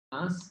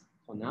class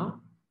for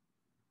now?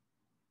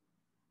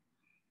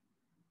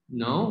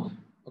 No?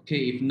 Okay,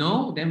 if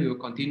no, then we will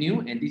continue.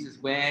 And this is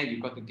where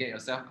you got to get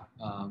yourself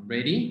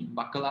ready,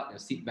 buckle up your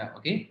seatbelt,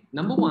 okay?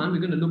 Number one, we're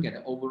going to look at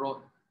the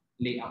overall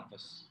layout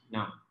first.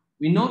 Now,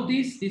 we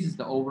notice this is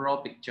the overall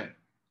picture.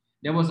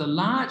 There was a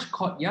large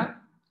courtyard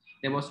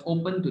that was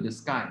open to the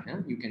sky.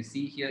 You can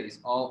see here is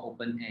all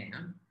open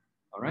air.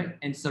 All right,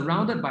 and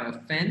surrounded by a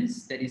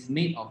fence that is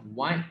made of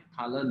white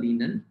color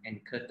linen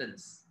and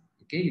curtains.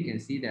 Okay, you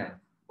can see the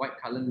white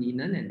color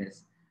linen and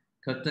there's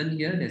curtain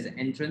here. There's an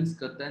entrance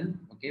curtain,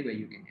 okay, where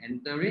you can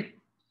enter it.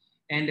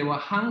 And they were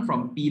hung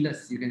from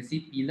pillars. You can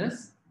see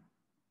pillars.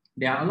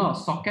 There are a lot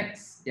of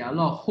sockets. There are a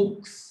lot of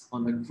hooks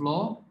on the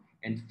floor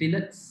and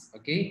fillets,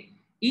 okay.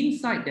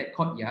 Inside that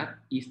courtyard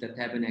is the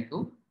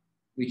tabernacle,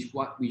 which is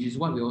what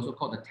we also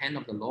call the tent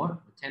of the Lord,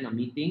 the tent of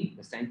meeting,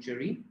 the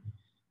sanctuary.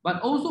 But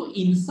also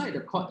inside the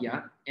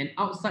courtyard and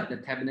outside the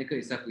tabernacle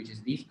itself, which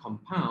is this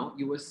compound,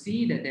 you will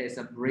see that there is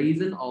a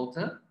brazen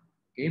altar,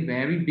 okay,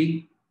 very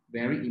big,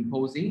 very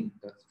imposing.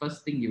 The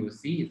first thing you will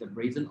see is a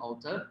brazen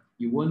altar.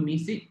 You won't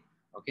miss it,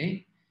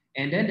 okay.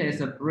 And then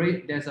there's a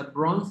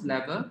bronze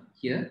laver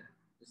here.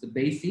 There's a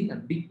basin, a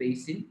big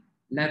basin.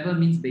 Laver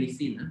means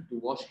basin, to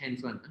wash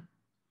hands on.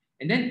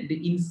 And then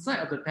the inside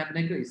of the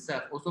tabernacle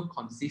itself also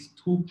consists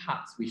two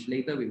parts, which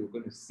later we were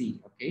going to see,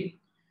 okay.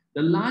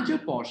 The larger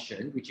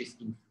portion, which is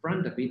in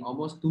front of it,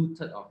 almost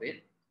 2/3 of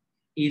it,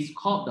 is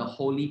called the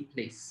holy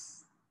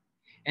place.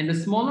 And the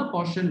smaller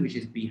portion, which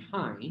is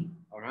behind,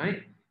 all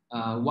right,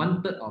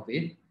 1/3 of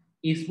it,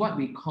 is what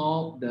we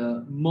call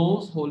the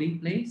most holy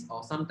place,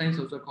 or sometimes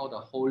also called the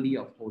Holy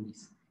of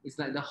Holies. It's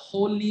like the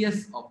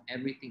holiest of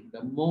everything,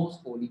 the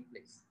most holy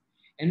place.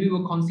 And we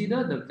will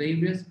consider the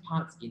various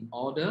parts in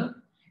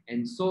order.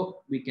 And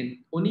so we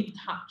can only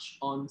touch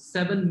on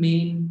 7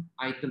 main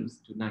items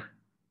tonight,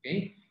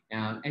 okay?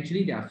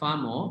 Actually, there are far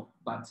more,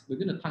 but we're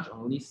going to touch on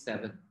only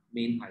 7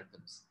 main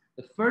items.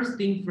 The first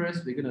thing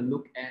first we're going to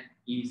look at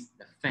is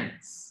the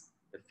fence.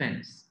 The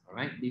fence, all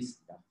right?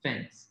 This the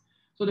fence.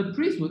 So the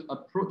priest would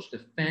approach the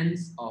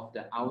fence of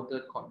the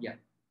outer courtyard,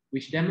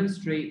 which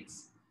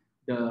demonstrates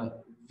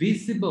the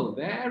visible,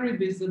 very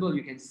visible,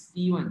 you can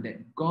see one,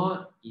 that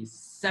God is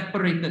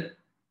separated.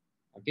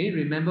 Okay,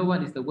 remember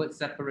what is the word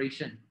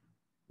separation?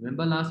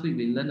 Remember last week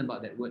we learned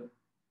about that word.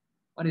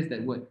 What is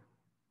that word?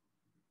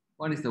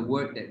 What is the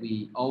word that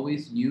we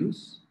always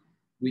use,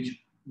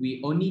 which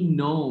we only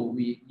know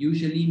we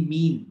usually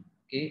mean,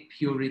 okay,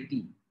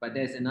 purity. But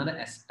there's another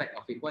aspect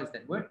of it. What is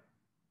that word?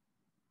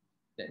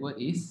 That word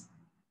is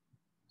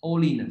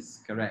holiness,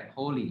 correct?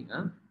 Holy.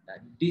 Huh?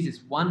 This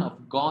is one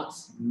of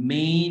God's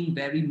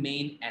very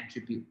main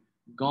attribute.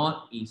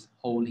 God is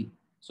holy.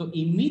 So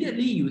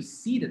immediately you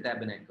see the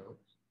tabernacle,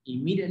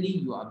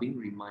 immediately you are being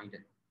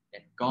reminded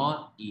that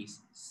God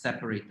is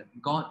separated.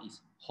 God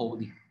is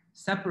holy.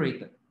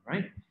 Separated,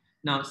 right?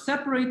 Now,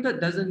 separated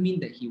doesn't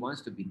mean that he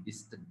wants to be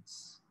distant.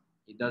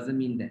 It doesn't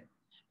mean that.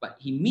 But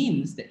he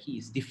means that he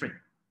is different.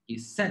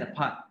 He's set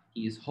apart.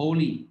 He is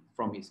holy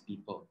from his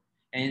people.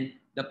 And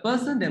the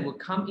person that will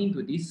come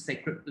into this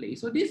sacred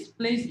place, so this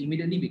place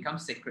immediately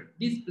becomes sacred.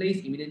 This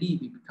place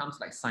immediately becomes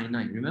like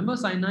Sinai. Remember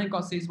Sinai,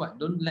 God says what?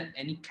 Don't let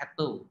any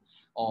cattle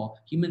or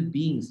human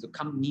beings to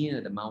come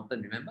near the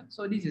mountain, remember?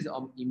 So this is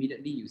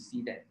immediately you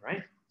see that,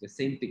 right? The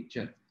same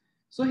picture.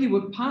 So he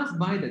would pass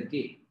by the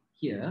gate.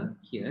 Here,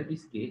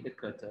 this gate, the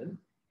curtain,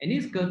 and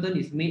this curtain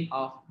is made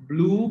of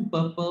blue,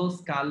 purple,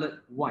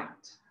 scarlet,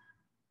 white.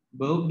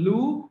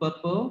 Blue,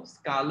 purple,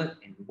 scarlet,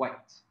 and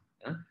white.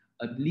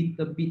 A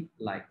little bit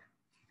like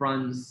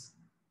France,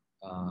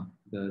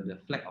 the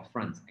flag of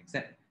France,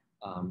 except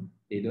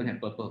they don't have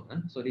purple.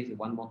 So this is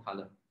one more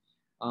color.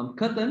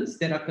 Curtains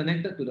that are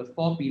connected to the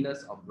 4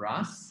 pillars of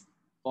brass.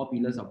 4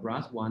 pillars of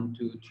brass, 1,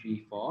 2,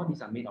 3, 4.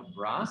 These are made of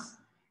brass,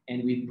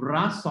 and with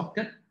brass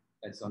socket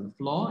that's on the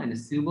floor and the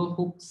silver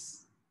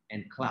hooks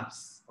and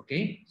clasps.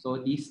 Okay, so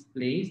these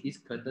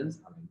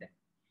curtains are like that.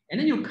 And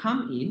then you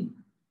come in,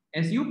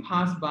 as you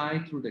pass by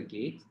through the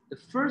gate, the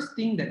first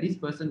thing that this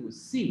person will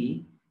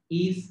see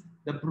is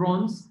the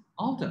bronze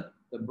altar,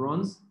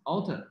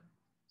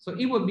 So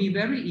it would be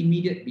very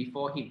immediate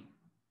before him.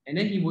 And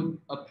then he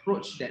would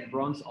approach that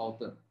bronze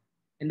altar.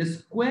 And the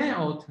square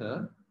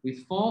altar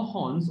with 4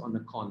 horns on the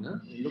corner,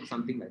 it looks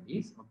something like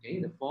this, okay,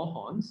 the 4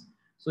 horns.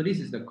 So this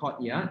is the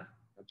courtyard.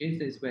 Okay,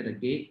 so this is where the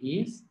gate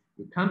is.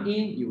 You come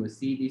in, you will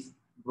see this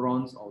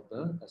bronze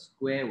altar, a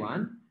square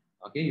one.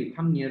 Okay, you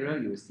come nearer,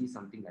 you will see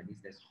something like this.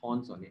 There's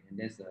horns on it, and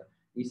there's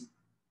these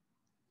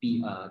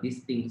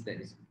things that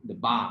is the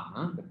bar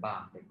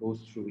that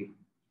goes through it.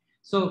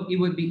 So it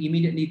would be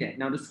immediately that.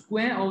 Now the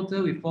square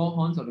altar with 4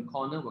 horns on the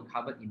corner were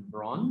covered in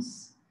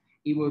bronze.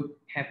 It would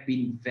have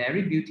been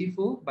very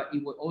beautiful, but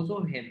it would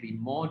also have been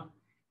more,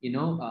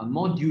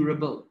 more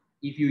durable.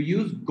 If you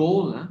use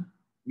gold,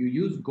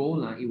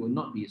 it will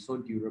not be so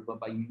durable,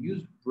 but you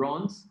use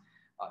bronze,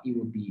 it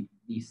will be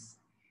this.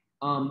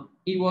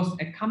 It was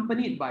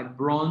accompanied by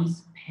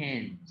bronze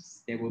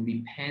pans. There will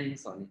be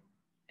pans on it,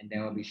 and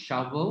there will be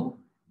shovel,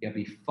 there will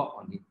be fork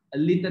on it. A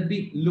little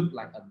bit look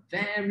like a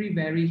very,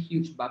 very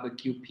huge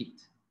barbecue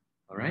pit.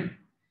 All right.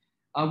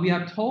 We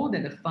are told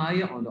that the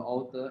fire on the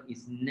altar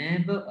is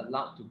never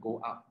allowed to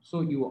go out.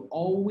 So you will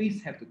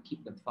always have to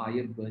keep the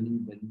fire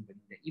burning, burning,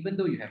 burning. Even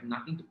though you have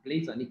nothing to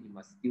place on it, you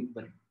must still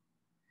burn.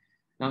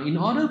 Now, in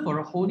order for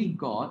a holy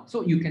God,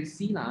 so you can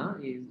see lah,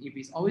 if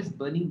it's always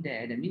burning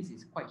there, that means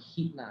it's quite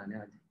heat lah,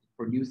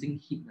 producing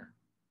heat lah.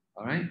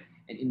 All right,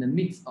 and in the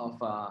midst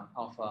of a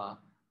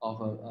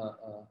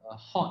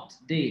hot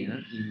day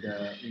in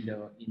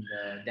the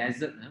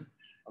desert,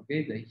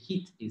 okay, the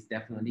heat is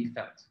definitely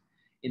felt.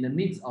 In the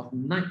midst of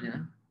night,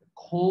 the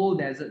cold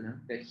desert,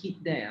 the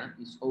heat there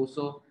is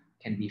also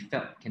can be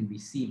felt, can be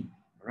seen.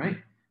 All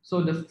right.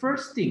 So the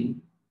first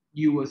thing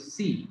you will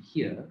see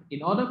here,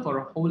 in order for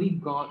a holy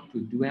God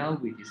to dwell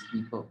with his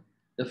people,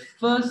 the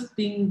first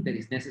thing that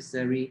is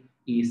necessary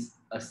is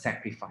a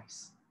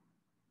sacrifice.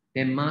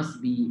 There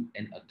must be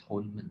an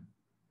atonement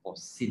for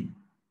sin.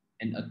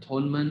 An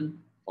atonement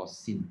for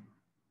sin.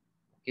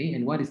 Okay,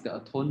 and what is the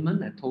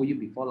atonement? I told you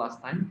before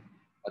last time.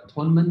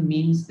 Atonement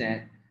means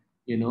that,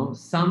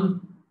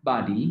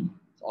 somebody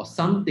or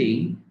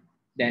something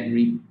that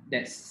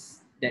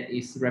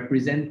is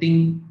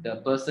representing the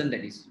person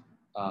that is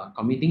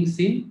committing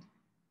sin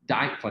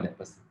died for that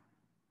person.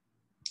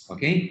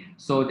 Okay,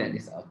 so that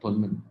is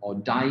atonement, or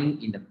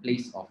dying in the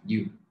place of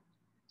you.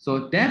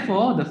 So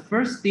therefore, the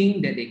first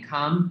thing that they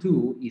come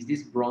to is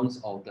this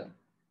bronze altar.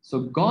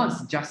 So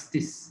God's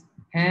justice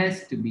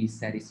has to be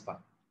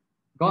satisfied.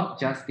 God's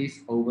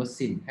justice over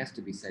sin has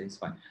to be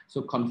satisfied.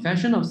 So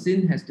confession of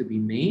sin has to be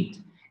made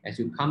as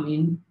you come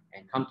in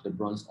and come to the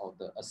bronze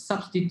altar. A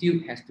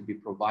substitute has to be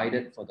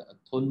provided for the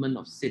atonement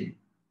of sin.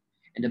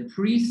 And the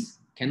priest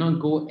cannot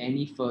go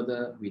any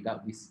further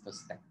without this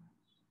first step.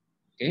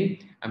 Okay,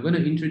 I'm going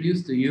to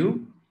introduce to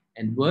you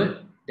a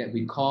word that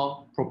we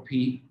call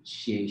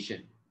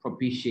propitiation.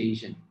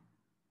 Propitiation.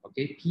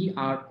 Okay,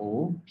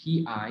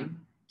 Propitiation.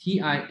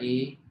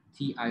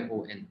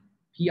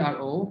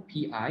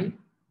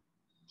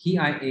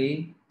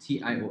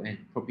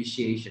 Propitiation.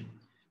 Propitiation.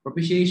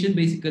 Propitiation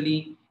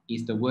basically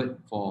is the word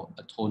for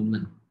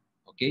atonement.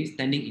 Okay,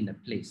 standing in the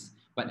place,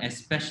 but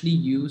especially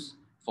used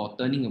for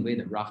turning away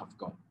the wrath of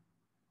God.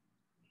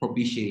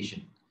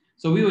 Propitiation.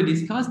 So we will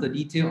discuss the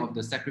detail of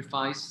the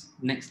sacrifice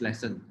next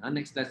lesson.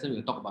 Next lesson,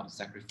 we'll talk about the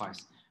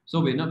sacrifice. So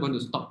we're not going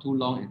to stop too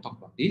long and talk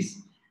about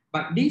this.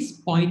 But this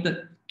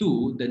pointed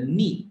to the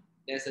need.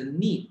 There's a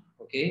need,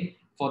 okay,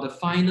 for the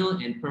final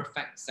and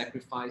perfect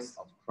sacrifice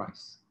of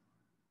Christ.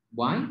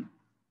 Why?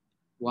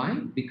 Why?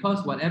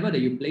 Because whatever that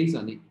you place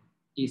on it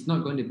is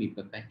not going to be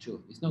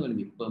perpetual. It's not going to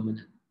be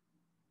permanent.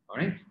 All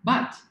right?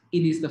 But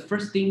it is the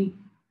first thing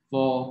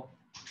for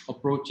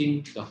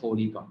approaching the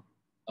holy God.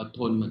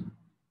 Atonement.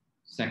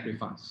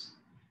 Sacrifice.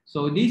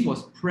 So this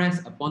was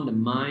pressed upon the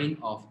mind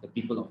of the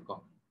people of God.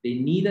 They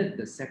needed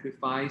the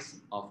sacrifice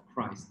of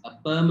Christ, a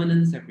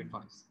permanent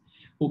sacrifice,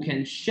 who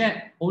can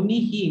shed, only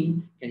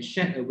him can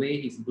shed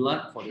away his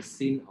blood for the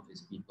sin of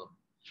his people.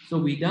 So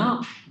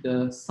without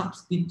the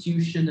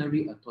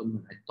substitutionary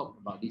atonement, I talked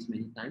about this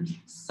many times,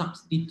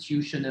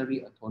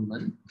 substitutionary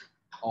atonement,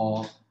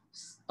 or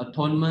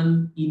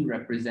atonement in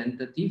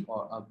representative,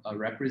 or a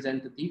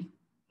representative,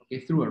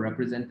 okay, through a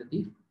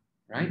representative,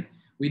 right?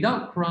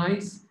 Without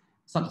Christ's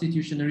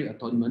substitutionary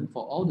atonement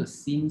for all the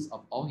sins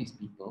of all his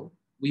people,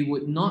 we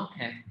would not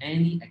have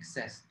any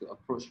access to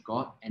approach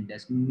God, and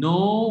there's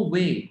no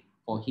way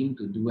for him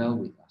to dwell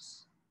with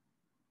us.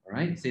 All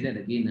right, say that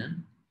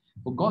again.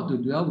 For God to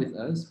dwell with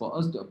us, for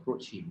us to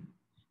approach him,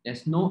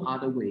 there's no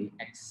other way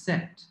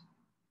except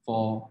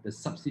for the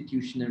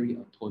substitutionary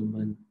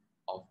atonement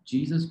of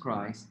Jesus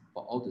Christ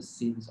for all the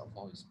sins of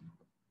all his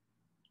people.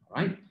 All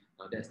right,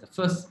 now that's the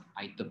first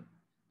item.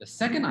 The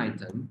second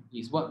item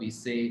is what we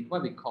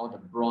call the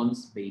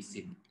bronze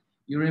basin.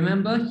 You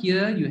remember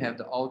here you have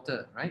the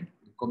altar, right?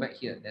 You go back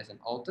here, there's an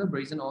altar,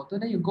 brazen altar.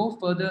 Then you go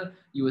further,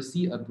 you will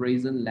see a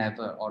brazen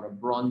laver or a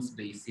bronze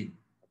basin,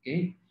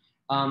 okay?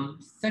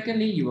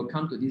 Secondly, you will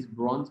come to this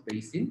bronze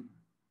basin.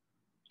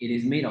 It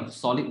is made of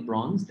solid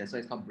bronze, that's why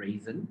it's called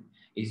brazen.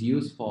 It's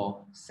used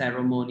for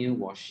ceremonial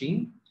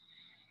washing.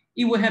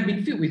 It will have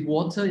been filled with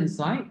water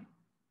inside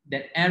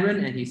that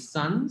Aaron and his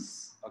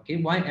sons, okay,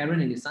 why Aaron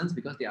and his sons?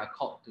 Because they are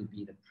called to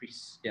be the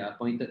priests. They are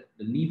appointed,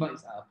 the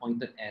Levites are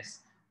appointed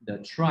as the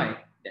tribe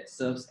that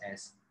serves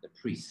as the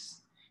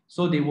priests.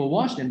 So they will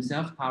wash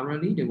themselves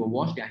thoroughly. They will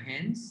wash their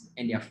hands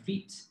and their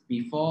feet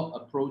before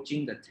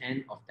approaching the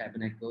tent of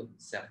tabernacle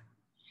itself.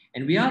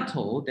 And we are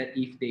told that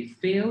if they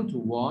fail to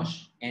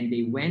wash and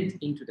they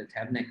went into the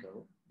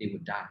tabernacle, they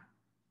would die.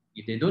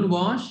 If they don't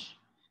wash,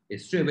 they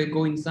straight away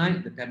go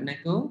inside the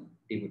tabernacle,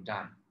 they would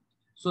die.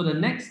 So the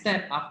next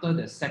step after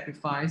the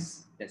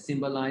sacrifice that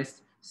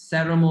symbolized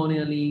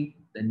ceremonially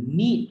the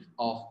need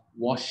of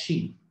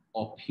washing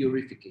or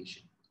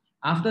purification.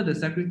 After the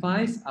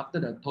sacrifice,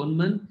 after the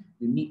atonement,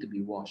 you need to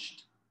be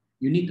washed.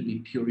 You need to be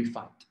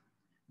purified.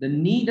 The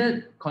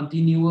needed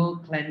continual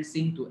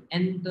cleansing to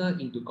enter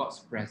into God's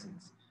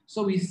presence.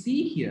 So we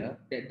see here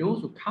that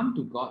those who come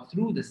to God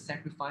through the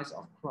sacrifice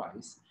of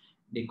Christ,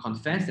 they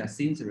confess their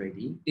sins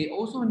already. They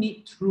also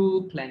need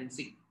true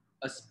cleansing,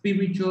 a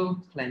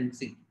spiritual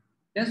cleansing.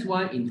 That's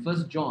why in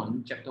 1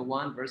 John chapter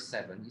 1, verse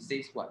 7, it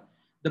says what?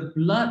 The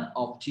blood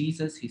of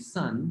Jesus, his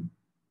son,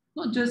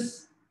 not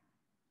just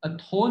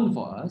atone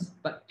for us,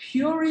 but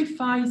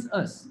purifies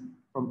us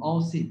from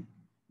all sin.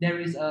 There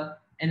is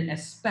an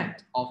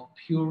aspect of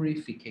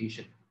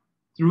purification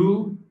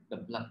through the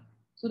blood.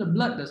 So the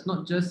blood does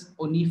not just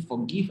only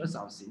forgive us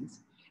our sins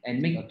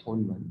and make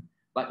atonement,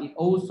 but it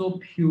also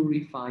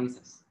purifies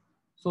us.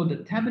 So the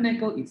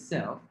tabernacle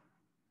itself,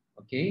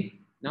 okay,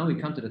 now we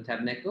come to the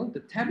tabernacle. The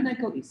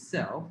tabernacle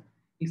itself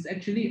is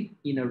actually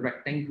in a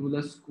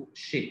rectangular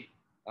shape,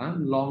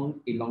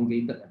 long,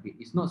 elongated a bit.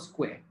 It's not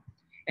square.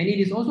 And it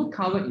is also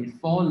covered in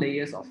 4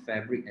 layers of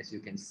fabric, as you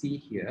can see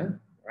here,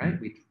 right?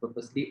 We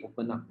purposely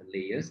open up the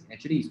layers.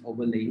 Actually, it's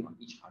overlaying on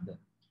each other.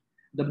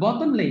 The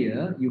bottom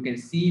layer, you can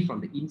see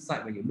from the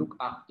inside when you look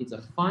up, it's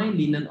a fine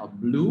linen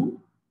of blue,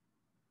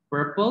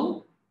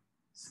 purple,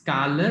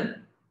 scarlet,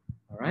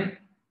 all right,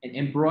 and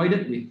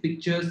embroidered with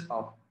pictures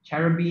of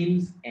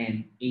cherubims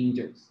and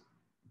angels.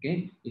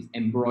 Okay, it's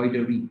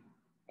embroidery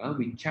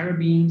with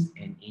cherubims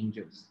and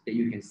angels that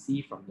you can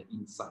see from the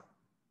inside.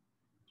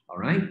 All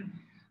right,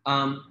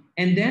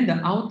 and then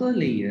the outer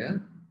layer.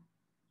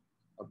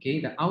 Okay,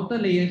 the outer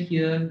layer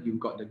here, you've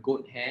got the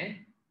goat hair,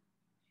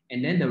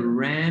 and then the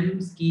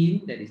ram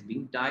skin that is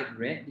being dyed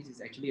red. This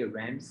is actually a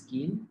ram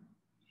skin.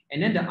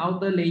 And then the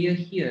outer layer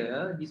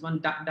here, this one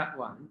dark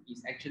one,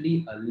 is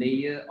actually a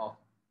layer of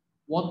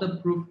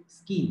waterproof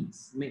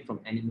skins made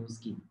from animal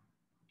skin.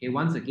 Okay,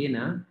 once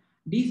again,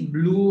 this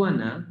blue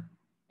one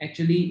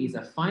actually is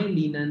a fine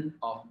linen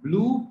of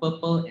blue,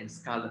 purple, and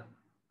scarlet.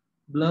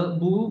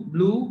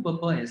 Blue,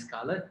 purple, and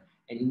scarlet,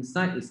 and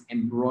inside is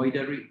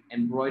embroidered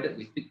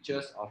with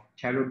pictures of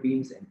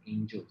cherubims and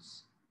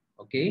angels.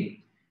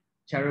 Okay,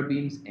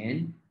 cherubims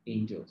and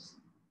angels.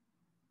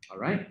 All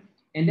right,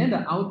 and then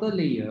the outer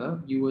layer,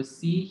 you will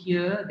see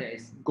here there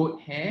is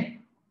goat hair,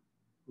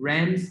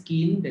 ram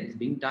skin that is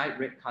being dyed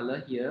red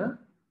color here,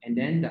 and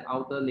then the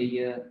outer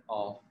layer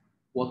of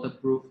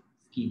waterproof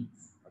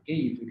skins. Okay,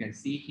 if you can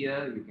see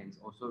here, you can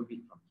also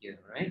read from here,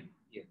 right?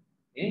 Here.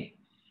 Okay.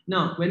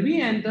 Now, when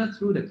we enter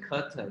through the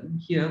curtain,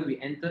 here we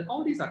enter,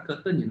 all these are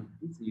curtain,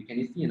 you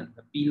can see, the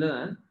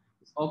pillar,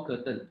 it's all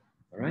curtain,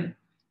 all right?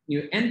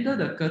 You enter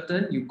the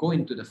curtain, you go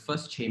into the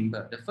first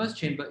chamber. The first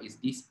chamber is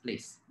this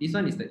place. This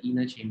one is the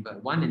inner chamber.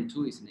 1 and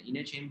 2 is in the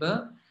inner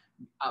chamber.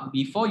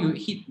 Before you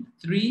hit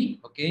 3,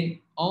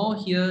 okay, all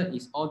here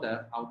is all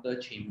the outer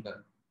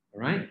chamber,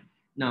 all right?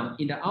 Now,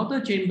 in the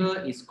outer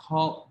chamber is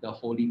called the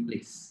holy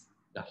place,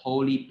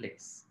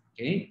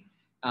 okay?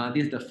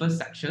 This is the first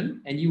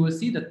section, and you will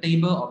see the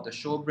table of the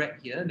showbread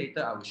here.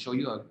 Later, I will show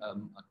you a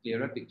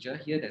clearer picture.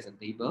 Here, there's a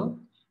table.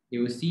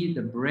 You will see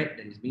the bread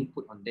that is being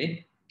put on there,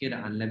 okay, the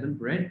unleavened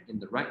bread in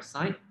the right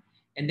side.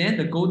 And then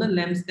the golden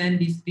lampstand,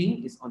 this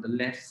thing is on the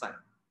left side,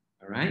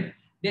 all right?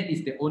 That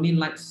is the only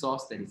light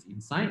source that is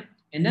inside.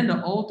 And then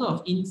the altar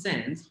of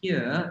incense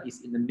here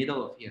is in the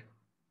middle of here.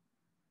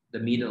 The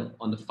middle,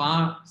 on the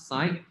far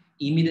side,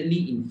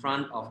 immediately in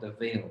front of the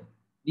veil.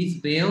 This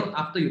veil,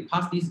 after you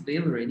pass this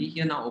veil already,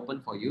 here now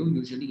open for you,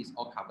 usually it's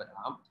all covered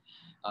up.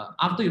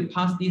 After you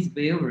pass this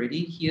veil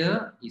already,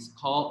 here is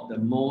called the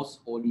most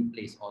holy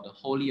place or the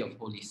Holy of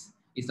Holies.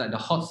 It's like the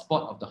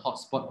hotspot of the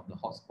hotspot of the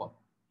hotspot,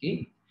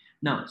 okay?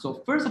 Now, so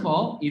first of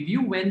all, if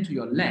you went to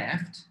your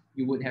left,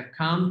 you would have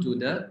come to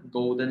the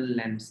golden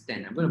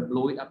lampstand. I'm going to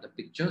blow it up the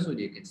picture so that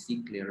you can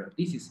see clearer.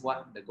 This is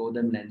what the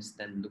golden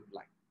lampstand looked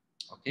like,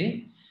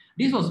 okay?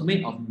 This was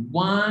made of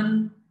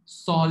one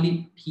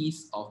solid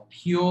piece of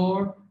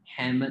pure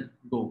hammered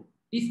gold.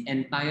 This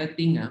entire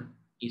thing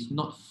is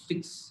not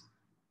fixed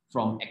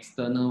from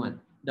external one.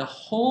 The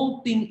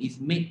whole thing is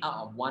made out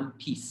of one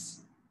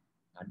piece.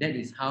 That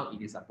is how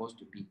it is supposed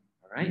to be,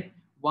 all right?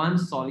 One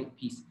solid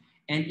piece.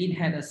 And it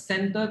had a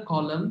center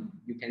column.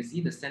 You can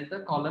see the center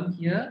column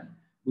here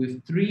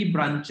with 3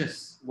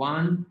 branches.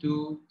 1,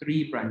 2,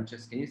 3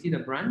 branches. Can you see the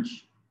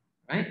branch?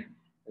 Right?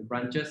 The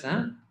branches,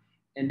 And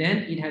then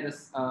it had it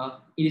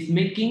is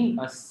making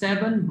a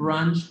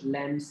 7-branch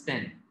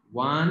lampstand.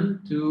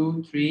 1,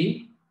 2,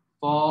 3,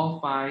 4,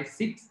 5,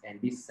 6,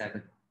 and this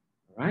 7.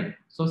 All right.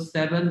 So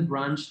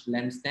 7-branch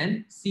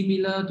lampstand,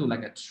 similar to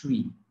like a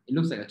tree. It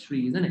looks like a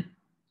tree, isn't it?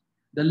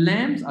 The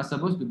lamps are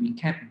supposed to be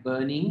kept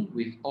burning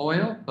with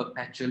oil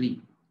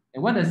perpetually.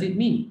 And what does it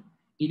mean?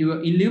 It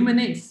will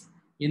illuminate,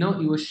 it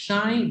will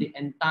shine the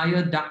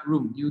entire dark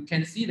room. You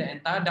can see the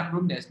entire dark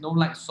room, there's no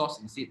light source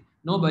in it.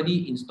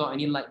 Nobody installed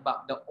any light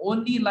bulb. The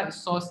only light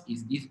source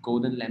is this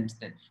golden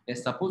lampstand.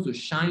 That's supposed to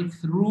shine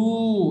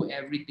through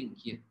everything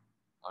here.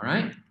 All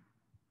right?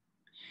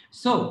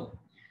 So,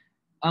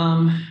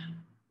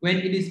 when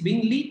it is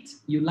being lit,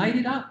 you light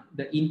it up,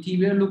 the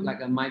interior look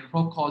like a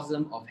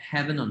microcosm of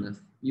heaven on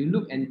earth. You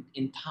look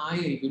entire,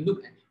 if you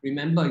look,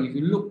 remember, if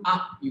you look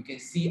up, you can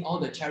see all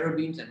the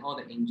cherubims and all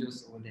the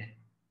angels over there.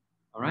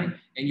 All right?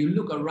 And you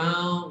look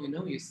around,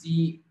 you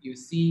see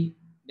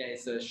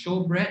there's a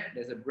showbread,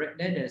 there's a bread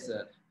there,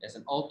 there's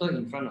an altar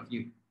in front of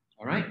you.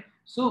 All right?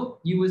 So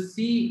you will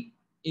see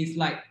it's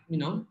like,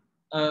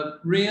 a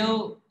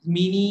real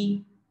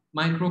mini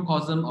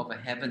microcosm of a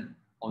heaven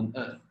on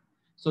earth.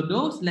 So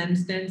those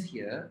lampstands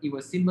here, it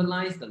will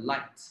symbolize the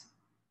light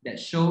that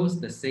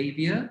shows the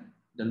Savior,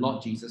 the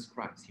Lord Jesus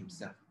Christ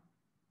himself.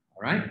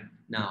 All right.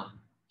 Now,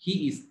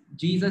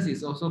 Jesus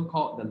is also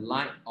called the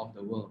light of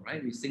the world,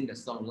 right? We sing the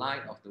song,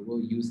 Light of the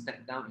World, you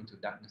step down into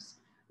darkness.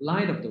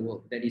 Light of the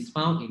world that is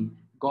found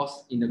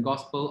in the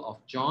Gospel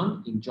of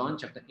John, in John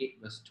chapter 8,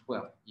 verse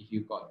 12. If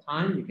you've got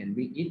time, you can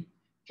read it.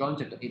 John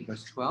chapter 8,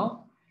 verse 12.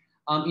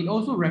 It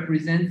also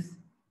represents,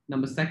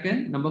 number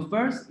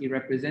first, it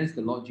represents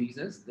the Lord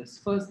Jesus.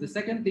 The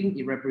second thing,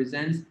 it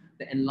represents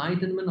the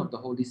enlightenment of the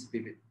Holy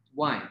Spirit.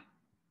 Why?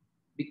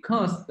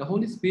 Because the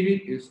Holy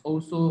Spirit is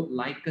also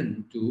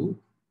likened to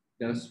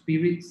the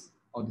spirits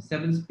or the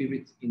seven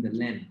spirits in the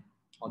lamp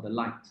or the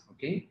light,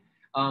 okay?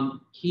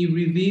 He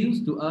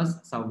reveals to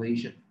us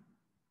salvation,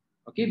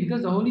 okay?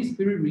 Because the Holy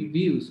Spirit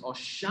reveals or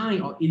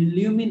shine or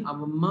illumine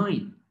our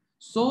mind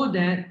so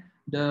that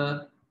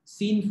the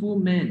sinful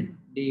man,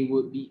 they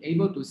would be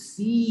able to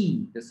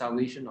see the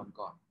salvation of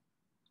God,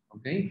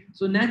 okay?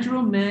 So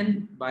natural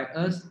man, by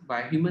us,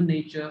 by human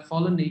nature,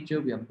 fallen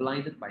nature, we are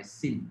blinded by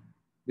sin.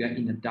 We are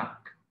in the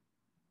dark.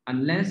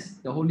 Unless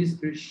the Holy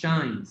Spirit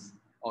shines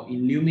or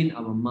illumine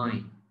our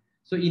mind.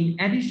 So in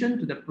addition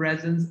to the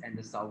presence and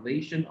the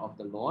salvation of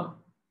the Lord,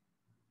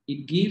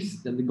 it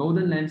gives the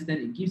golden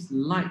lampstand, it gives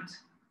light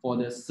for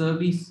the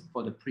service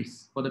for the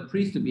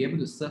priest to be able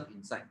to serve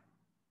inside.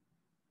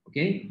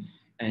 Okay?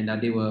 And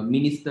they were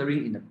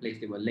ministering in the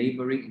place, they were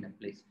laboring in the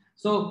place.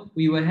 So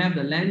we will have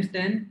the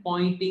lampstand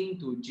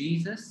pointing to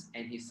Jesus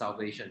and his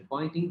salvation,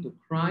 pointing to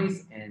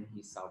Christ and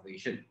his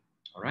salvation.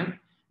 All right?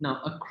 Now,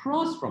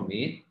 across from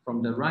it,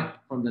 from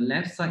the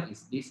left side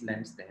is this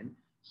lampstand.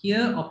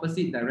 Here,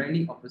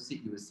 directly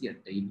opposite, you will see a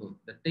table.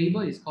 The table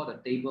is called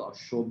the table of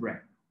showbread.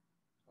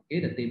 Okay,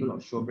 the table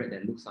of showbread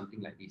that looks something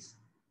like this.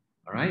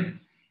 All right,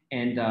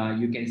 and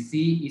you can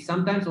see it's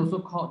sometimes also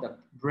called the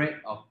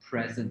bread of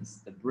presence.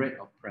 The bread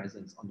of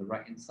presence on the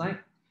right hand side.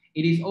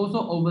 It is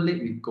also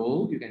overlaid with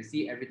gold. You can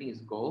see everything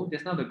is gold.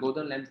 Just now the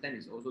golden lampstand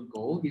is also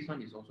gold. This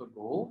one is also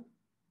gold.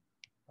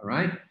 All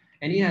right,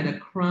 and it had a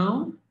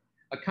crown,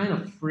 a kind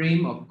of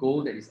frame of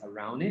gold that is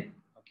around it.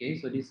 Okay,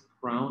 so this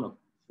crown of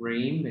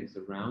frame that is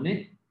around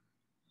it.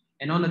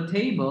 And on the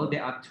table,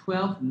 there are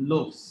 12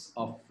 loaves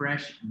of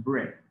fresh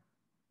bread.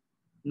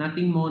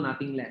 Nothing more,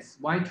 nothing less.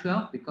 Why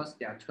 12? Because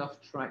there are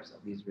 12 tribes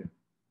of Israel.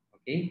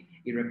 Okay,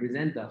 it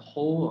represents the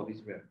whole of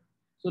Israel.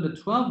 So the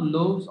 12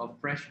 loaves of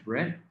fresh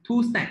bread,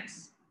 2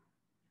 stacks.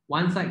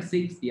 One side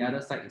 6, the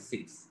other side is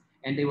 6.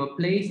 And they were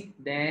placed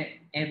there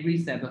every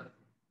Sabbath.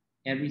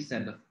 Every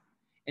Sabbath.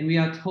 And we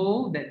are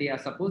told that they are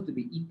supposed to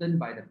be eaten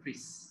by the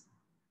priests,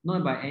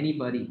 not by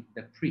anybody,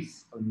 the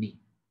priests only.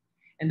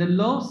 And the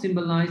law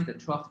symbolized the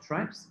 12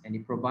 tribes, and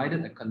it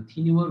provided a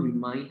continual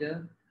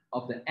reminder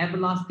of the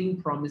everlasting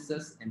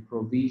promises and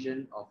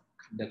provision of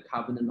the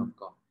covenant of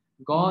God.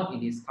 God, in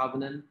his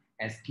covenant,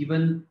 has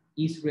given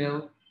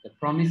Israel, the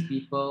promised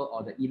people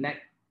or the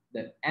elect,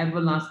 the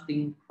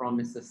everlasting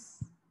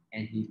promises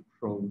and his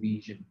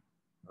provision.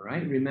 All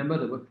right, remember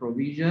the word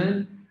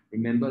provision,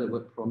 remember the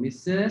word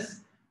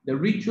promises. The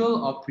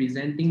ritual of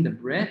presenting the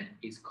bread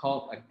is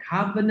called a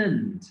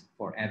covenant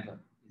forever.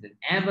 It's an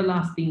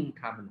everlasting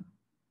covenant.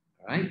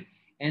 All right.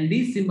 And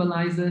this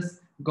symbolizes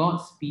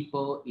God's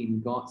people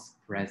in God's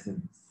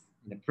presence.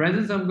 In the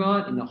presence of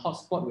God, in the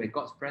hotspot where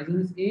God's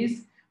presence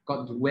is,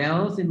 God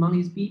dwells among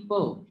his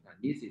people. And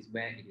this is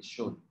where it is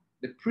shown.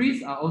 The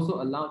priests are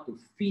also allowed to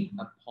feed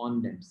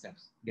upon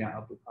themselves. They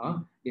are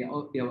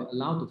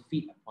allowed to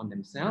feed upon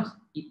themselves,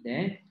 eat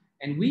there.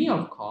 And we,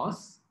 of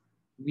course,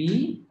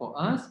 for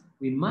us,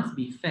 we must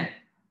be fed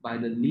by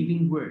the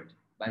living word,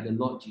 by the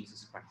Lord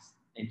Jesus Christ.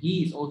 And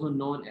he is also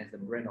known as the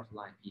bread of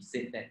life. He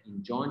said that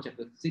in John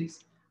chapter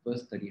 6,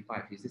 verse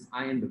 35. He says,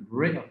 I am the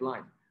bread of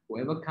life.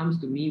 Whoever comes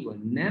to me will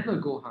never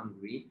go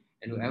hungry,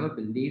 and whoever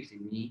believes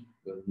in me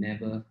will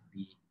never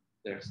be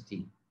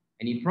thirsty.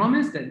 And he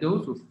promised that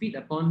those who feed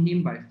upon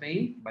him by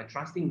faith, by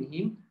trusting in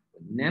him,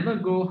 will never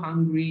go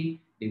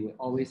hungry. They will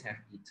always have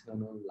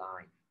eternal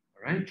life.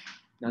 All right?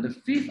 Now, the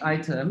fifth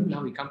item,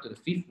 now we come to the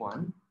fifth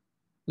one,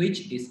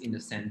 which is in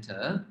the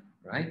center,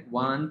 right?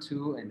 1,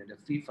 2, and then the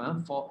fifth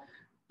one,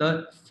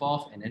 third,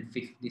 fourth, and then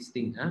fifth. This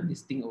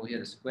thing over here,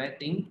 the square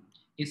thing,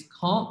 is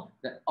called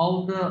the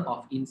altar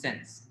of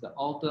incense. The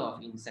altar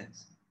of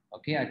incense.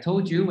 Okay, I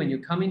told you when you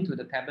come into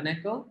the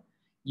tabernacle,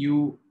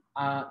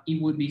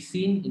 it would be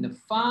seen in the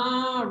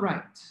far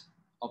right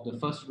of the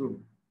first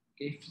room.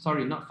 Okay,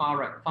 sorry, not far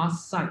right, far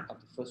side of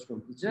the first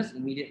room. It's just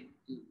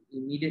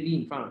immediately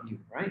in front of you,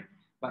 right?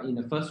 But in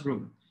the first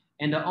room.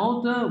 And the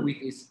altar with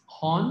its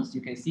horns,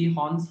 you can see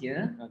horns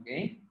here,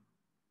 okay?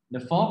 The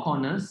 4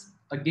 corners,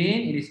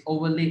 again, it is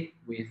overlaid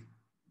with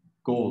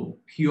gold,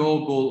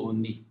 pure gold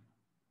only.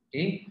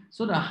 Okay,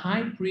 so the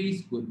high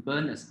priest would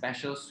burn a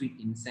special sweet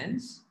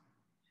incense,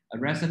 a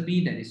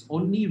recipe that is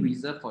only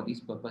reserved for this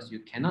purpose. You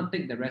cannot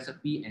take the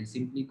recipe and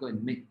simply go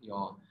and make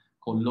your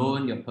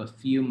cologne, your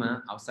perfume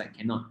outside.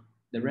 Cannot.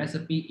 The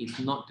recipe is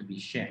not to be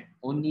shared,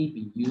 only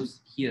be used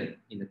here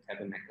in the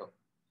tabernacle.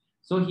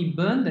 So he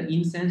burned the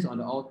incense on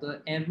the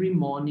altar every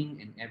morning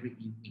and every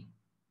evening.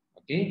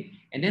 Okay,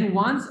 and then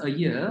once a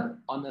year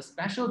on a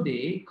special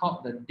day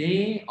called the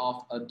Day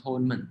of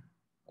Atonement.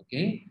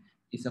 Okay,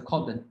 it's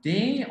called the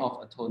Day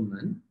of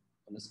Atonement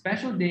on a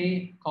special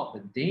day called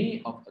the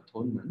Day of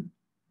Atonement,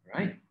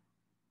 right?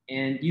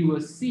 And you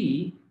will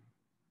see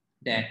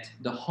that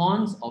the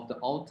horns of the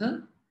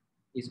altar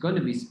is going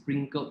to be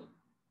sprinkled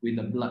with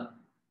the blood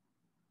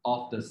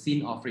of the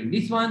sin offering.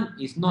 This one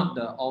is not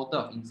the altar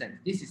of incense.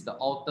 This is the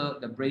altar,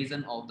 the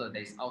brazen altar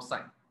that is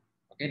outside.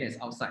 Okay,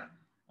 that's outside.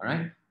 All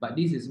right. But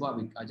this is what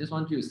I just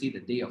want you to see the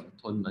Day of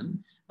Atonement.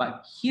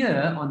 But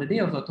here on the Day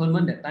of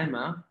Atonement, that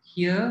time,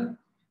 here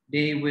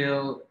he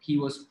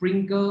will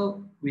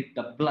sprinkle with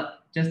the blood.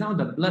 Just now,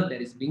 the blood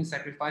that is being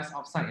sacrificed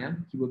outside,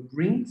 he will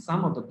bring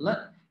some of the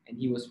blood and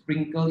he will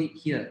sprinkle it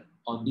here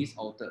on this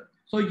altar.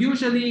 So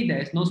usually there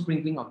is no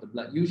sprinkling of the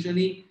blood.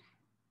 Usually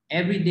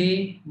every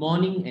day,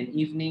 morning and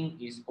evening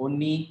is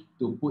only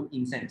to put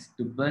incense,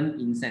 to burn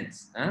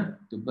incense,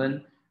 to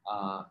burn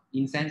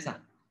incense.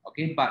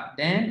 Okay, but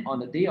then on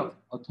the Day of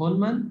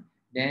Atonement,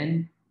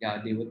 then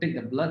they will take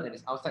the blood that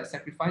is outside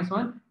sacrifice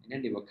one, and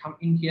then they will come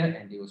in here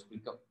and they will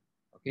sprinkle.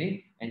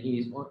 Okay, and it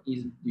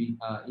is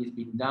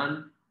being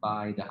done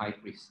by the high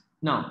priest.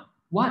 Now,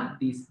 what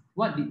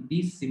did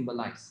this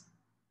symbolize?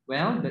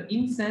 Well, the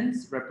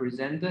incense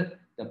represented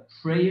the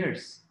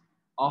prayers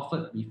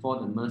offered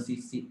before the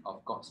mercy seat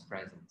of God's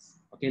presence.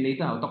 Okay,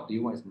 later I'll talk to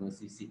you what is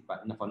mercy seat,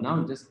 but for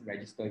now, just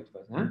register it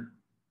first.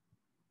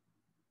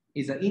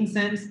 It's an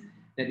incense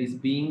that is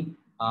being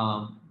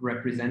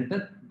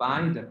represented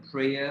by the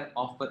prayer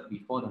offered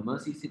before the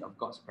mercy seat of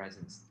God's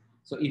presence.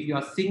 So if you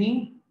are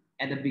singing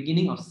at the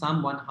beginning of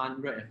Psalm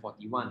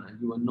 141,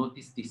 you will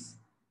notice this,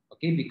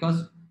 okay,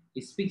 because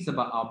it speaks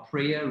about our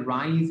prayer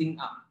rising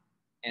up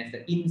as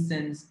the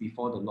incense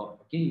before the Lord.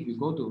 Okay, if you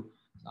go to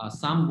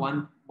Psalm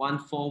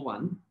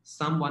 141,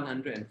 Psalm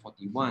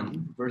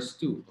 141, verse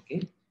 2,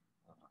 okay,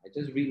 I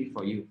just read it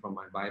for you from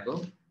my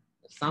Bible.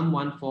 Psalm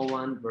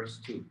 141, verse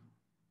 2.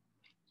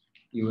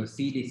 You will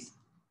see this.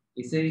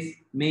 It says,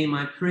 may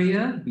my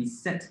prayer be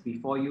set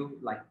before you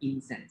like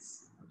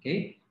incense.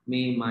 Okay.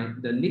 May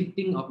the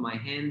lifting of my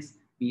hands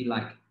be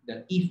like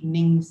the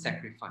evening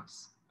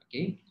sacrifice.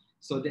 Okay.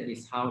 So that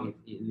is how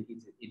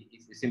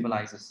it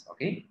symbolizes.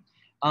 Okay.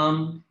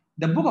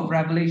 The book of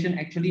Revelation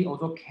actually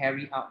also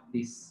carry out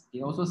this.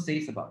 It also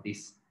says about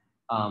this.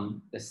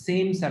 The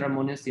same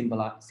ceremonial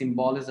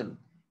symbolism.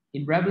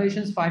 In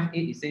Revelations 5:8,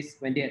 it says,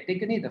 when they had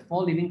taken it, the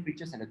 4 living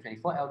creatures and the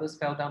 24 elders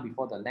fell down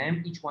before the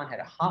Lamb. Each one had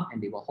a harp,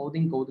 and they were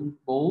holding golden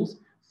bowls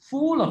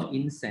full of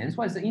incense.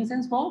 What is the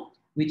incense for?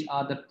 Which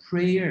are the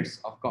prayers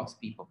of God's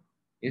people.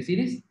 You see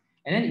this?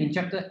 And then in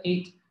chapter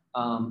 8,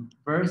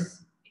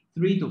 verse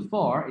 3 to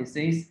 4, it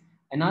says,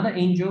 another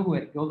angel who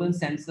had golden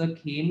censer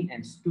came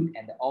and stood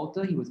at the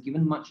altar. He was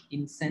given much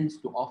incense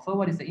to offer.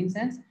 What is the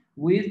incense?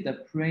 With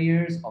the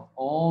prayers of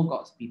all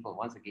God's people.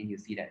 Once again, you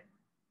see that.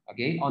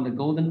 Okay, on the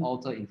golden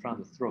altar in front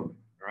of the throne,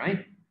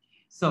 right?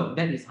 So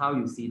that is how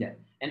you see that.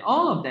 And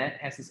all of that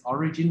has its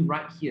origin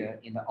right here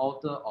in the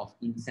altar of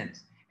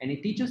incense. And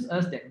it teaches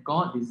us that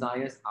God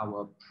desires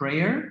our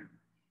prayer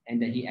and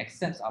that he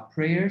accepts our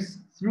prayers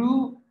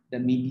through the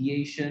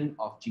mediation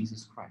of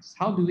Jesus Christ.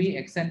 How do we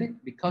accept it?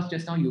 Because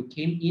just now you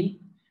came in,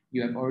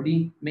 you have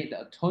already made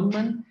the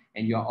atonement,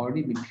 and you are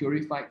already been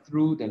purified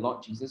through the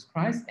Lord Jesus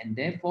Christ, and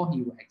therefore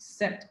he will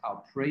accept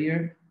our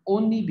prayer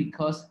only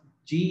because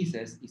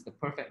Jesus is the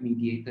perfect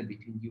mediator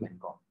between you and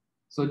God.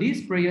 So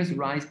these prayers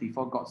rise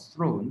before God's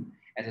throne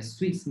as a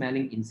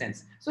sweet-smelling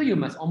incense. So you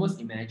must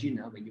almost imagine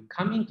when you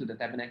come into the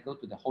tabernacle,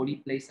 to the holy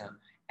place,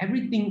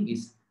 everything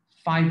is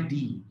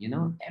 5D,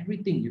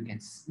 everything you can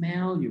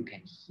smell, you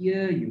can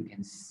hear, you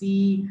can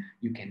see,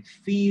 you can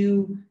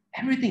feel,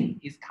 everything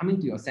is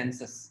coming to your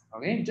senses,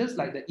 okay? Just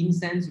like the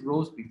incense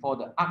rose before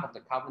the Ark of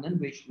the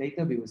Covenant, which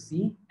later we will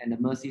see, and the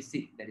mercy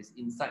seat that is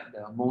inside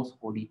the most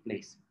holy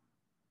place.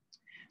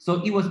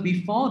 So it was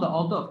before the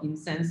altar of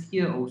incense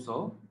here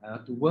also,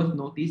 to worth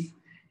notice,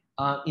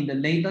 in the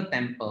later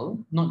temple,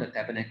 not the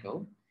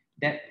tabernacle,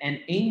 that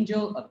an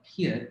angel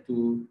appeared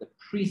to the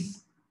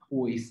priest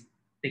who is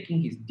taking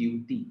his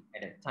duty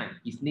at that time.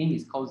 His name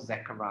is called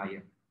Zechariah.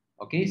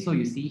 Okay, so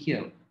you see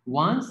here,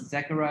 once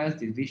Zechariah's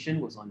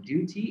division was on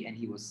duty and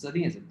he was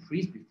serving as a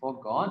priest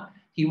before God,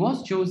 he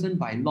was chosen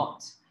by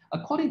Lot,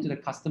 according to the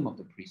custom of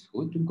the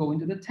priesthood, to go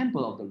into the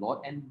temple of the Lord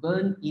and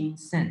burn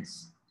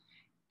incense.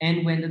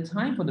 And when the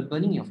time for the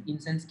burning of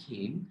incense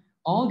came,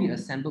 all the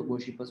assembled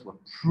worshippers were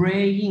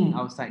praying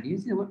outside. Do you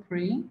see the word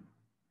praying?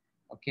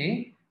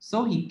 Okay,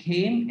 so he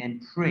came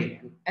and prayed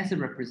as a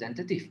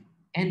representative.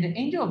 And the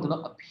angel of the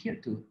Lord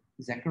appeared to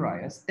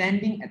Zechariah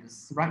standing at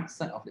the right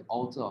side of the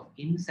altar of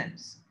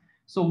incense.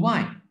 So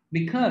why?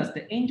 Because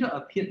the angel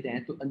appeared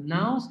there to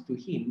announce to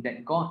him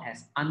that God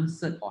has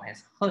answered or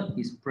has heard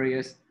his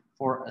prayers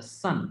for a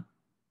son.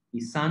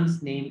 His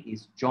son's name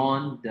is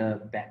John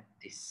the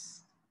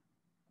Baptist.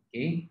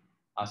 Okay,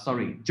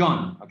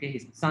 John. Okay,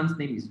 his son's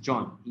name is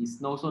John.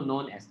 He's also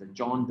known as the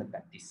John the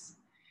Baptist.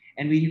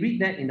 And we read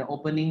that in the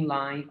opening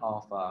line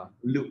of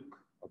Luke.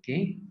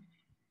 Okay,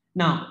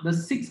 Now, the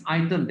sixth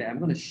item that I'm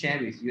going to share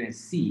with you and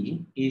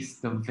see is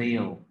the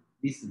veil,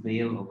 this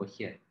veil over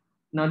here.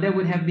 Now, there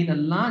would have been a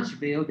large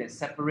veil that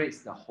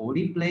separates the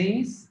holy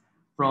place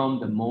from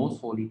the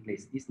most holy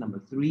place. This number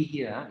 3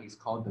 here is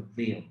called the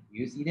veil.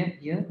 You see that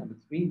here? Number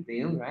 3,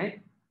 veil,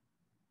 right?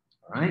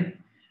 All right.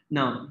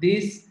 Now,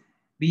 this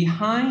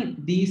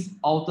behind this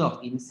altar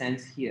of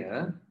incense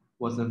here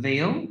was a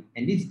veil,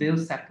 and this veil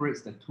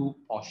separates the two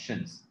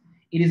portions.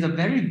 It is a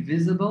very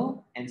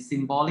visible and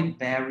symbolic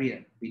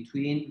barrier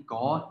between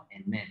God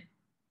and man.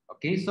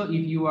 Okay, so if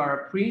you are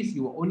a priest,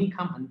 you will only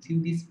come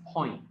until this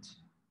point.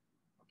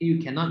 Okay,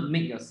 you cannot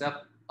make yourself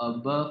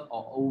above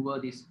or over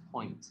this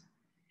point.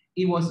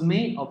 It was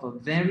made of a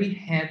very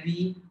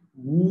heavy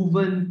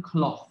woven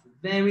cloth,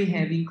 very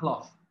heavy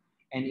cloth,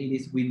 and it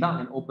is without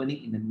an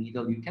opening in the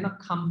middle. You cannot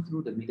come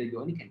through the middle, you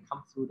only can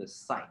come through the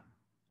side.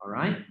 All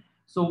right.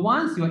 So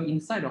once you are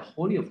inside the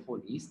Holy of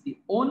Holies, the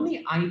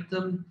only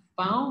item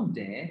found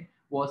there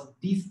was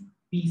this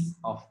piece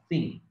of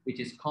thing, which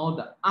is called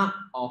the Ark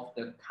of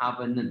the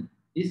Covenant.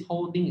 This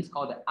whole thing is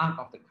called the Ark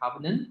of the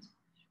Covenant.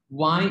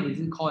 Why is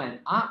it called an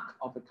Ark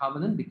of the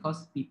Covenant?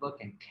 Because people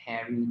can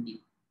carry it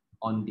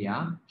on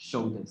their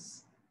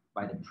shoulders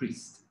by the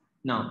priest.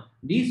 Now,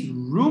 this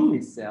room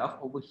itself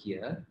over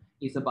here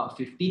is about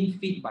 15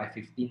 feet by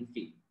 15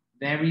 feet.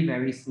 Very,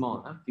 very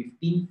small,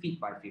 15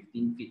 feet by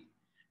 15 feet.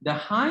 The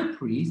high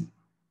priest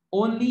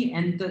only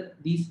entered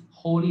this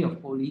Holy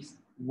of Holies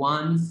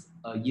once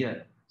a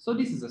year. So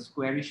this is a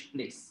squarish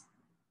place,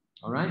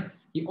 all right?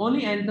 He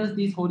only enters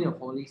this Holy of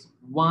Holies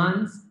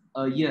once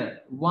a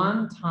year,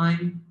 one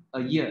time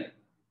a year,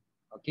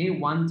 okay?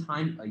 One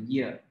time a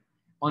year.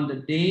 On the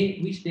day,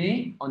 which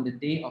day? On the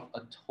Day of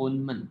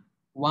Atonement.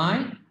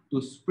 Why?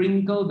 To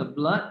sprinkle the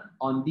blood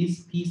on this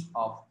piece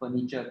of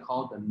furniture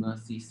called the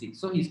mercy seat.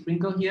 So he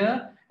sprinkle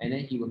here, and then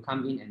he will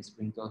come in and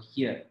sprinkle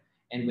here.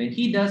 And when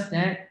he does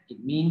that,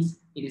 it means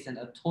it is an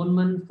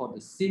atonement for the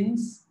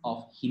sins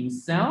of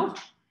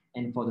himself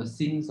and for the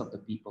sins of the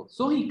people.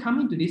 So he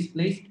come into this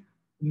place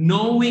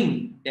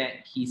knowing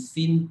that his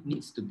sin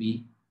needs to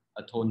be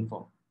atoned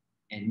for.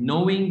 And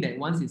knowing that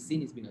once his sin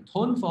has been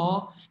atoned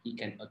for, he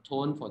can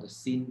atone for the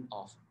sin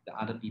of the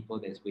other people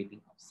that is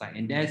waiting outside.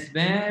 And that's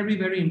very,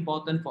 very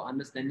important for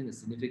understanding the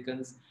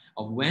significance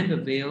of when the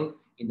veil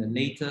in the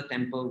later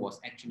temple was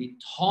actually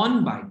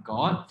torn by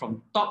God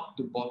from top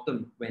to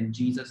bottom when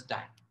Jesus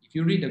died. If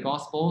you read the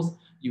Gospels,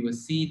 you will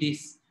see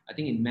this, I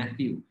think in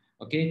Matthew,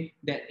 okay,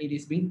 that it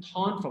is being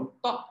torn from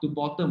top to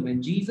bottom.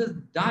 When Jesus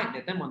died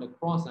that time on the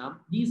cross,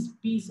 this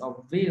piece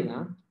of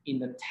veil in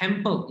the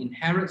temple, in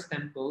Herod's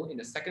temple, in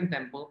the second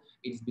temple,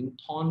 it's being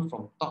torn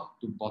from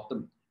top to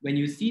bottom. When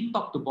you see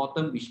top to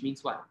bottom, which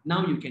means what?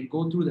 Now you can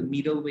go through the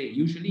middle way.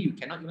 Usually you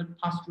cannot even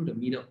pass through the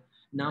middle.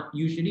 Now,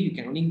 usually you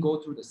can only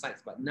go through the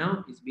sides, but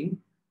now it's being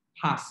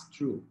passed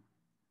through.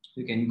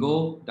 You can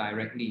go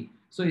directly.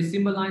 So it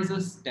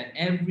symbolizes that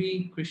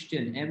every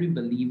Christian, every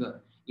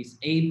believer is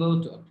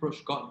able to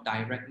approach God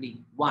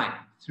directly. Why?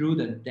 Through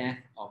the death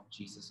of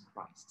Jesus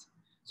Christ.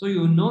 So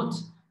you note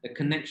the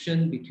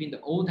connection between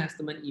the Old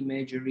Testament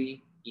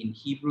imagery in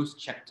Hebrews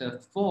chapter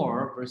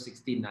 4, verse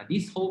 16. Now,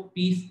 this whole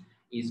piece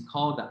is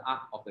called the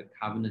Ark of the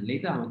Covenant.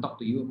 Later, I will talk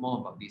to you more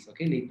about this,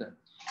 okay, later.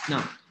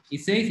 Now, it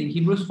says in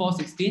Hebrews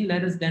 4:16,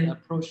 let us then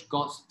approach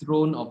God's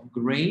throne of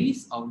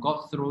grace, or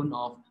God's throne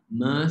of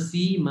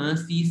mercy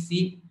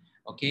seat,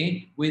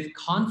 okay, with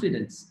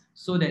confidence,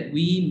 so that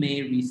we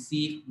may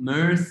receive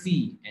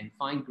mercy and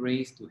find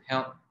grace to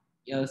help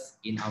us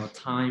in our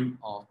time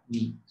of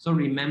need. So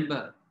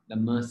remember the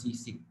mercy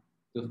seat,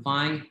 to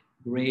find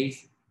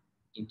grace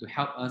and to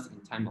help us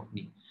in time of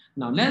need.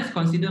 Now let's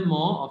consider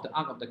more of the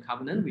Ark of the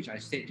Covenant, which I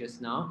said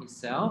just now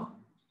itself,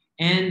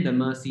 and the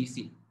mercy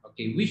seat.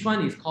 Okay, which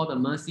one is called the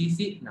mercy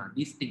seat? Now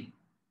this thing,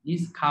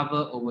 this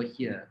cover over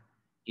here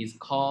is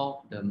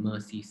called the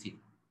mercy seat.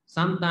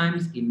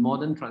 Sometimes in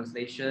modern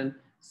translation,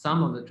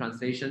 some of the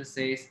translation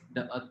says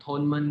the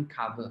atonement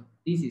cover.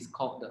 This is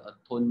called the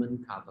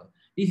atonement cover.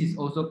 This is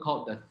also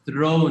called the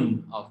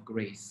throne of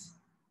grace.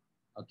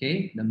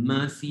 Okay, the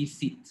mercy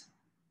seat.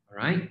 All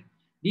right.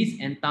 This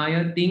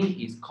entire thing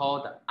is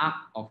called the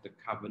Ark of the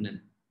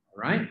Covenant.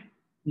 All right.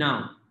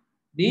 Now,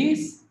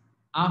 this,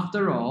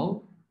 after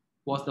all,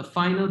 was the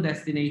final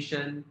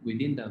destination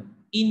within the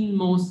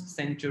inmost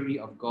sanctuary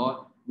of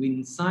God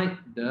inside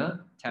the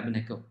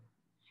tabernacle.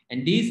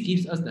 And this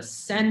gives us the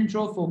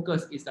central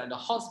focus. It's like the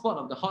hotspot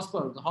of the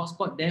hotspot of the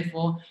hotspot.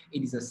 Therefore,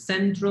 it is a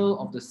central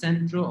of the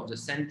central of the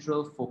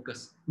central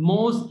focus.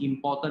 Most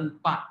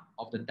important part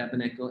of the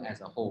tabernacle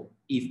as a whole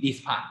is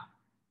this part.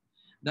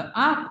 The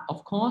ark,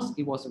 of course,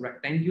 it was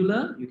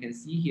rectangular. You can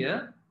see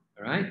here,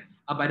 all right?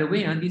 By the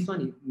way, this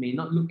one, it may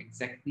not look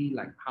exactly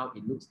like how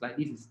it looks like.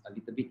 This is a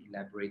little bit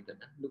elaborated,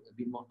 look a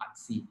bit more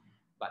artsy,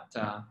 but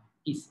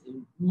it's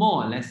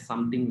more or less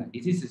something like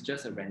this. This is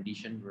just a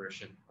rendition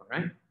version, all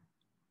right?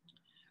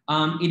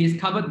 It is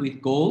covered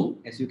with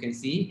gold, as you can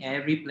see.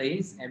 Every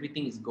place,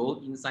 everything is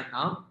gold inside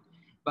out.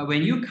 But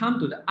when you come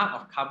to the Ark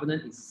of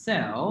Covenant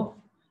itself,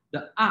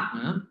 The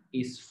ark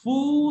is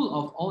full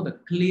of all the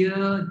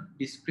clear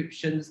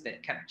descriptions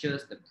that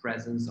captures the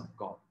presence of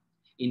God.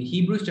 In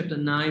Hebrews chapter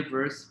 9,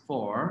 verse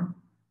 4,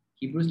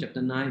 Hebrews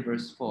chapter 9,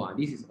 verse 4,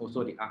 this is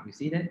also the ark. You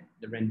see that?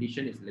 The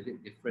rendition is a little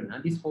bit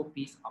different. This whole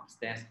piece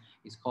upstairs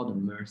is called the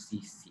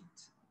mercy seat.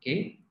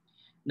 Okay?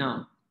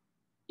 Now,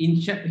 in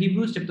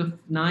Hebrews chapter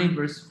 9,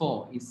 verse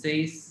 4, it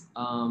says,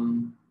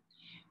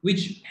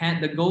 which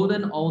had the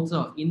golden altar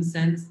of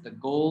incense, the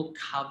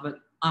gold-covered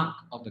ark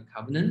of the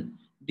covenant.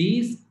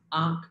 This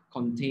ark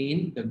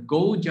contained the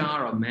gold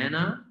jar of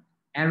manna,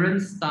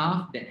 Aaron's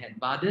staff that had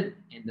budded,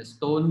 and the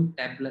stone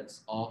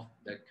tablets of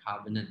the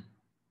covenant.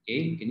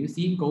 Okay, can you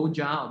see gold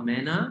jar of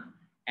manna,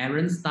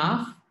 Aaron's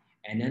staff,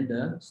 and then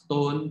the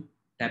stone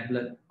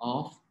tablet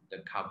of the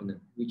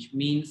covenant, which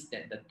means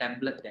that the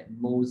tablet that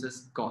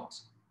Moses got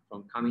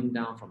from coming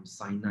down from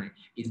Sinai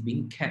is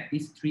being kept.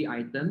 These three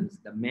items,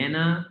 the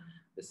manna,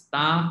 the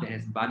staff that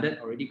has budded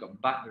already,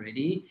 got bud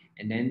already,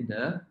 and then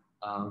the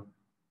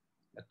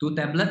two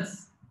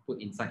tablets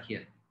put inside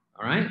here.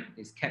 All right,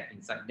 it's kept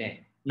inside there.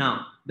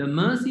 Now, the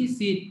mercy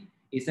seat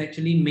is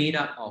actually made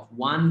up of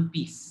one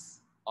piece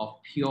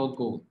of pure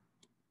gold.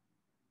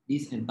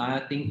 This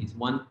entire thing is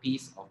one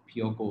piece of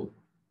pure gold,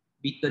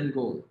 beaten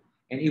gold,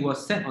 and it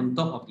was set on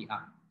top of the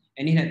ark.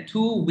 And it had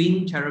two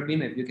winged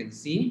cherubim, as you can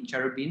see,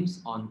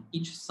 cherubims on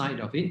each side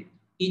of it,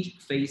 each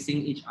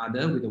facing each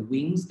other with the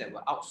wings that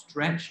were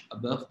outstretched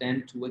above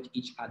them towards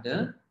each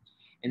other.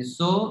 And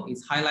so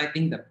it's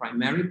highlighting the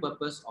primary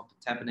purpose of the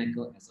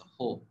tabernacle as a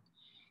whole.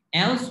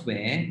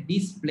 Elsewhere,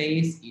 this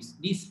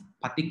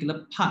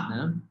particular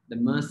part, the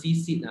mercy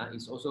seat,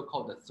 is also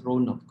called the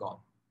throne of God.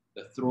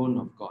 The throne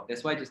of God.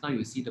 That's why just now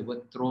you see the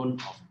word throne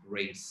of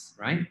grace,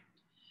 right?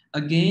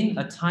 Again,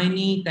 a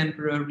tiny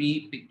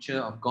temporary picture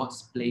of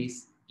God's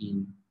place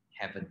in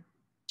heaven.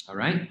 All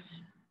right?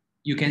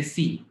 You can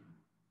see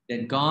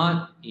that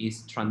God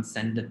is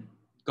transcendent.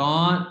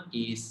 God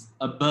is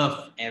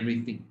above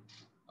everything.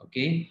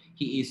 Okay?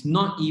 He is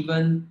not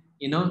even,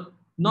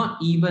 not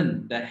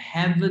even the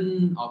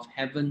heaven of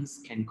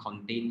heavens can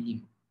contain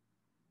him.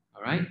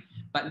 All right?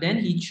 But then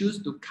he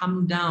chose to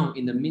come down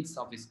in the midst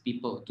of his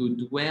people, to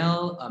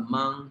dwell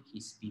among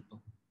his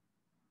people.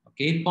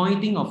 Okay?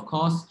 Pointing, of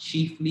course,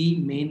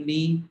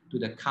 mainly to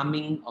the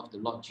coming of the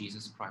Lord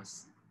Jesus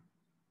Christ.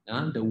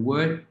 The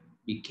Word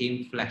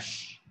became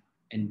flesh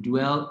and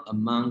dwelt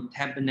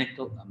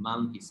tabernacled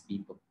among his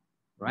people.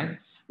 Right?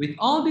 With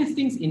all these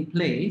things in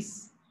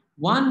place,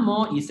 one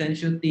more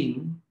essential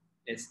thing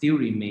that still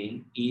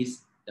remains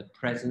is the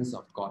presence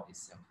of God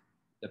itself.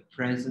 The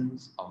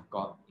presence of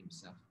God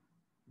himself.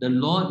 The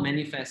Lord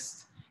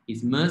manifests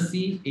his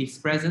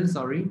presence,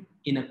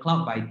 in a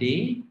cloud by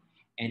day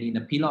and in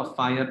a pillar of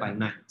fire by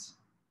night.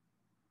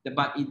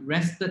 But it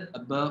rested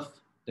above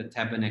the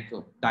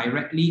tabernacle,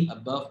 directly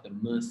above the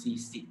mercy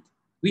seat.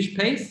 Which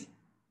place?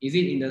 Is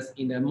it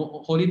in the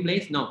holy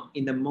place? No,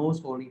 in the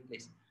most holy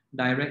place,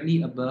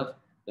 directly above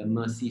the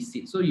mercy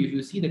seat. So if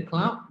you see the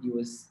cloud, you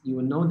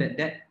will know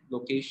that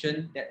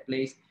location, that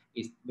place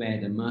is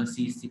where the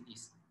mercy seat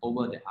is,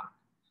 over the ark.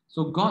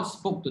 So God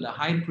spoke to the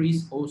high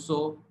priest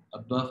also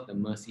above the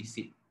mercy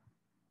seat.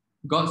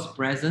 God's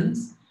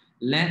presence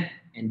led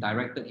and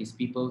directed his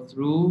people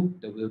through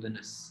the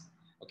wilderness.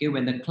 Okay,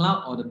 when the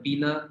cloud or the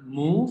pillar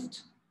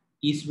moved,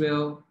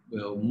 Israel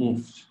will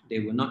move. They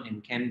will not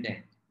encamp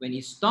there. When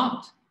it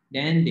stopped,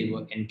 then they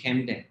will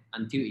encamp there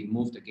until it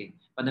moved again.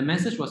 But the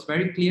message was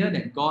very clear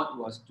that God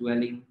was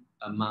dwelling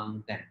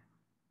among them.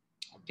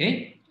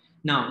 Okay?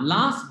 Now,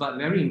 last but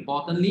very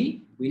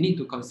importantly, we need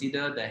to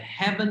consider the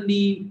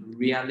heavenly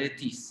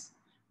realities.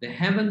 The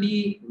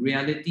heavenly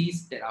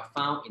realities that are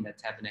found in the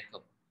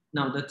tabernacle.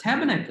 Now, the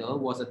tabernacle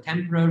was a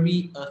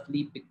temporary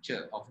earthly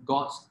picture of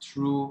God's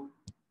true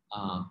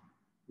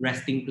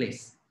resting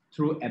place,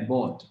 true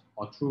abode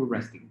or true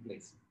resting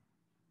place.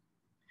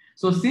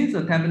 So since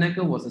the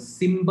tabernacle was a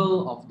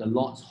symbol of the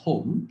Lord's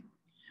home,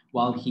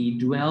 while he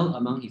dwelled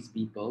among his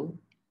people,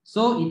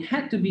 so it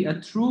had to be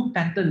a true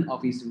pattern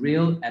of his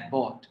real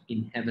abode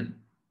in heaven.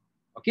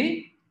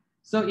 Okay?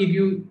 So if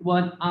you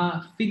were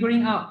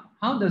figuring out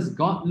how does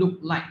God look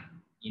like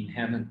in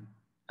heaven,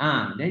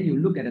 then you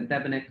look at the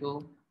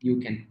tabernacle,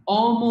 you can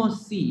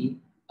almost see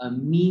a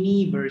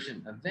mini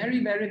version, a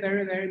very, very,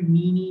 very, very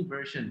mini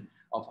version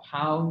of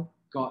how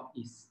God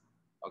is.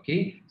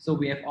 Okay? So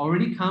we have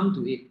already come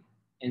to it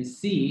and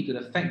see to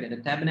the fact that the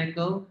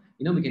tabernacle,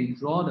 we can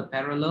draw the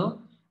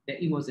parallel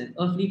that it was an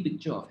earthly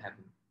picture of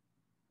heaven.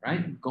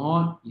 Right?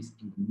 God is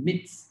in the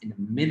midst, in the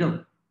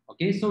middle.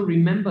 Okay, so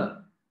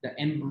remember the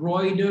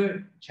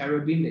embroidered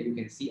cherubim that you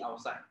can see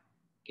outside,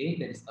 okay,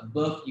 that is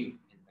above you,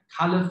 and the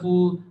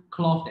colorful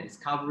cloth that is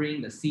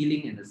covering the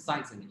ceiling and the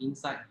sides and the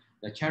inside,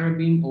 the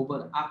cherubim over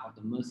the ark of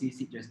the mercy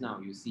seat just now,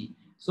 you see.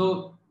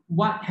 So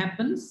what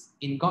happens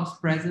in God's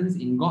presence,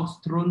 in God's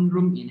throne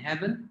room in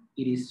heaven?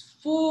 It is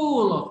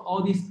full of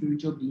all these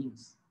spiritual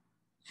beings,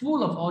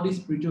 full of all these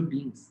spiritual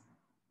beings.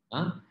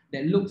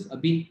 That looks a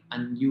bit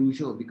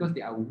unusual because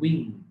they are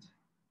winged.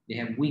 They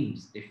have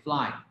wings, they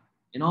fly.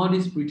 And all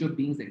these spiritual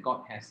beings that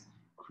God has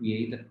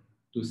created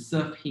to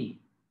serve him.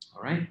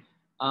 All right.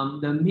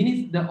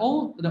 The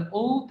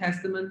Old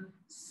Testament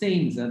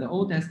saints, the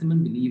Old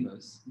Testament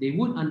believers, they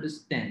would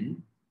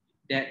understand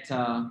that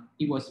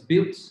it was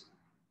built,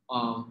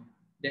 uh,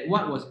 that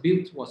what was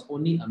built was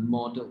only a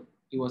model.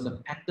 It was a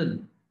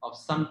pattern of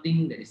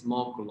something that is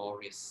more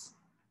glorious.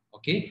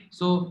 Okay,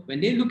 so when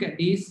they look at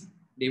this,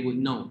 they would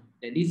know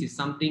that this is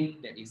something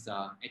that is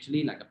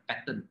actually like a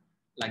pattern,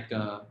 like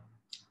a,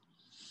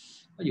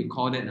 what you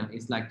call that?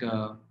 It's like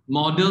a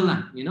model,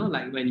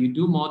 like when you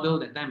do model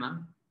that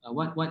time,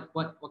 what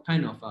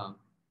kind of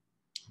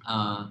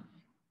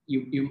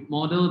you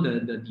model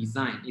the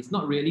design. It's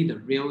not really the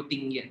real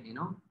thing yet,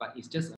 but it's just